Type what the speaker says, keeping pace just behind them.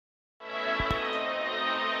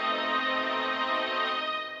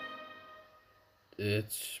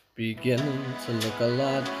It's beginning to look a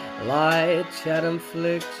lot like Chatham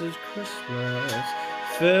Flicks' Christmas.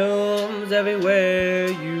 Films everywhere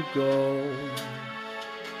you go.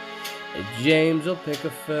 James will pick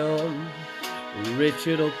a film,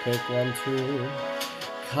 Richard will pick one too.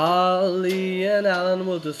 Carly and Alan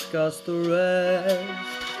will discuss the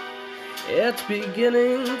rest. It's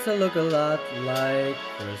beginning to look a lot like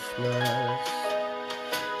Christmas.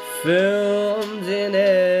 Films in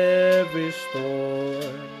every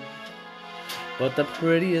store. But the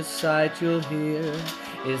prettiest sight you'll hear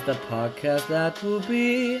is the podcast that will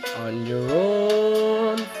be on your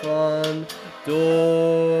own front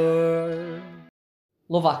door.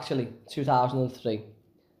 Love Actually, 2003.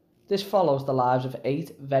 This follows the lives of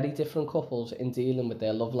 8 very different couples in dealing with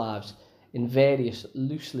their love lives in various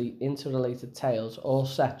loosely interrelated tales, all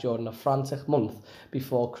set during a frantic month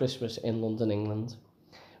before Christmas in London, England.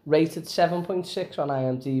 Rated 7.6 on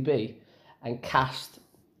IMDb and cast,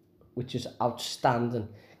 which is outstanding,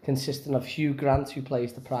 consisting of Hugh Grant, who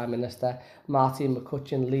plays the Prime Minister, Martin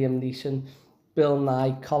McCutcheon, Liam Neeson, Bill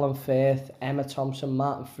Nye, Colin Firth, Emma Thompson,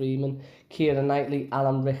 Martin Freeman, Keira Knightley,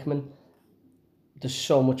 Alan Rickman. There's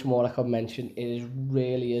so much more I could mention. It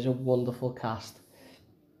really is a wonderful cast.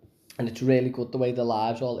 And it's really good the way the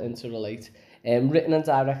lives all interrelate. Written and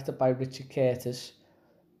directed by Richard Curtis.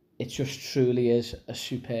 It just truly is a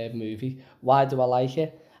superb movie. Why do I like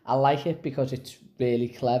it? I like it because it's really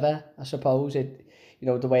clever, I suppose.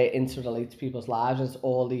 The way it interrelates people's lives. It's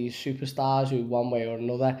all these superstars who, one way or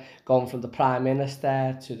another, going from the Prime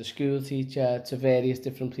Minister to the school teacher to various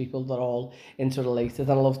different people, they're all interrelated.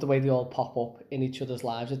 And I love the way they all pop up in each other's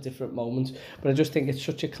lives at different moments. But I just think it's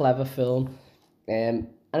such a clever film. And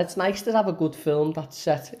it's nice to have a good film that's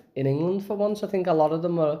set in England for once. I think a lot of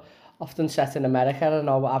them are often set in America. I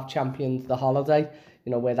know I've championed The Holiday,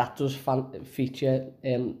 where that does feature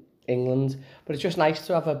in England. But it's just nice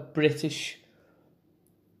to have a British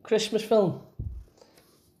Christmas film.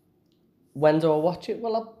 When do I watch it?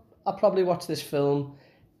 Well, I'll probably watch this film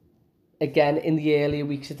again in the earlier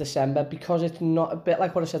weeks of December, because it's not, a bit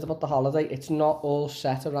like what I said about The Holiday, it's not all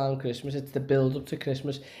set around Christmas. It's the build up to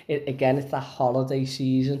Christmas. It's that holiday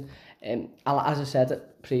season. As I said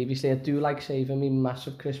previously, I do like saving me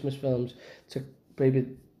massive Christmas films to maybe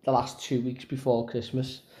the last 2 weeks before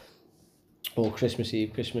Christmas, or Christmas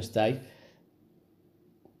Eve, Christmas Day.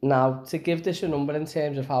 Now, to give this a number in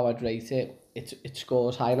terms of how I'd rate it, it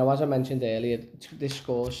scores high. Now, as I mentioned earlier, this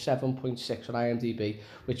scores 7.6 on IMDb,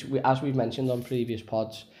 which, as we've mentioned on previous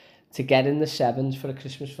pods, to get in the sevens for a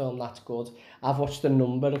Christmas film, that's good. I've watched a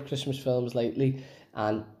number of Christmas films lately,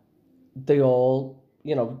 and they all,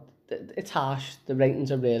 it's harsh. The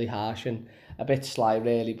ratings are really harsh and a bit sly,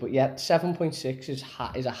 really. But yeah, 7.6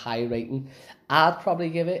 is a high rating. I'd probably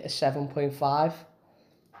give it a 7.5.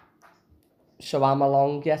 So I'm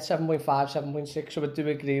along, 7.5, 7.6, so I do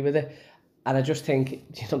agree with it. And I just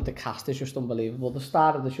think, the cast is just unbelievable. The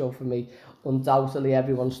start of the show for me, undoubtedly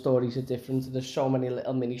everyone's stories are different. There's so many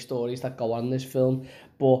little mini stories that go on in this film.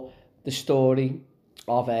 But the story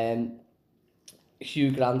of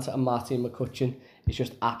Hugh Grant and Martin McCutcheon is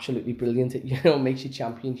just absolutely brilliant. It, makes you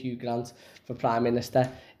champion Hugh Grant for Prime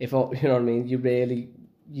Minister. If, what I mean,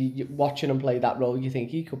 you watching him play that role, you think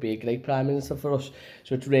he could be a great Prime Minister for us.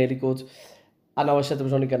 So it's really good. I know I said I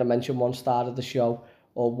was only going to mention one star of the show,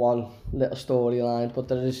 or one little storyline, but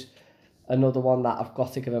there is another one that I've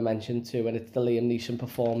got to give a mention to, and it's the Liam Neeson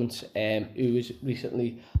performance, who has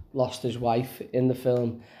recently lost his wife in the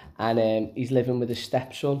film, and he's living with his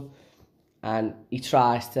stepson, and he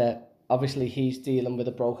tries to, obviously he's dealing with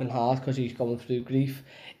a broken heart because he's going through grief,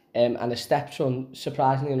 and his stepson,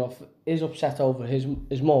 surprisingly enough, is upset over his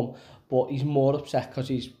mum, but he's more upset because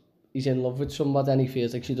he's in love with somebody and he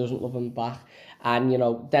feels like she doesn't love him back. And,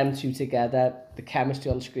 them two together, the chemistry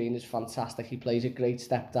on screen is fantastic. He plays a great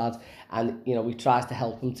stepdad, and, he tries to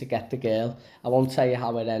help him to get the girl. I won't tell you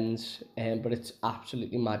how it ends, but it's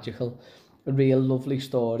absolutely magical. A real lovely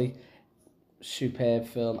story. Superb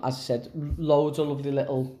film. As I said, loads of lovely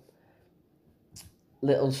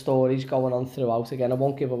little stories going on throughout. Again, I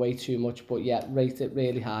won't give away too much, but yeah, rate it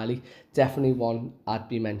really highly. Definitely one I'd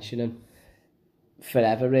be mentioning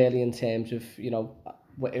forever, really, in terms of,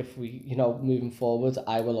 if we, moving forward,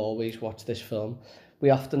 I will always watch this film.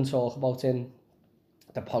 We often talk about in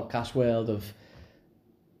the podcast world of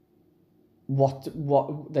what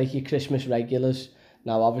like your Christmas regulars.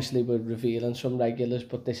 Now, obviously, we're revealing some regulars,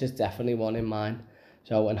 but this is definitely one in mine.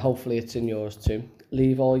 So, and hopefully it's in yours too.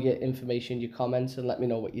 Leave all your information, your comments, and let me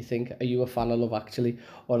know what you think. Are you a fan of Love Actually,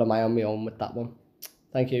 or am I on my own with that one?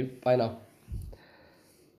 Thank you. Bye now.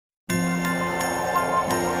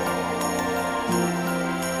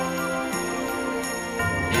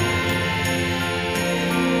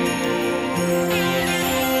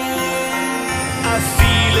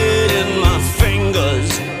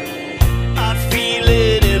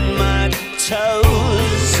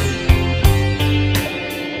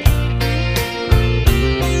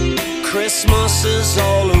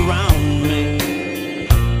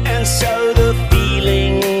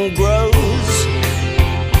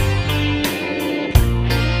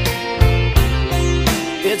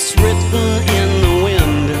 It's written in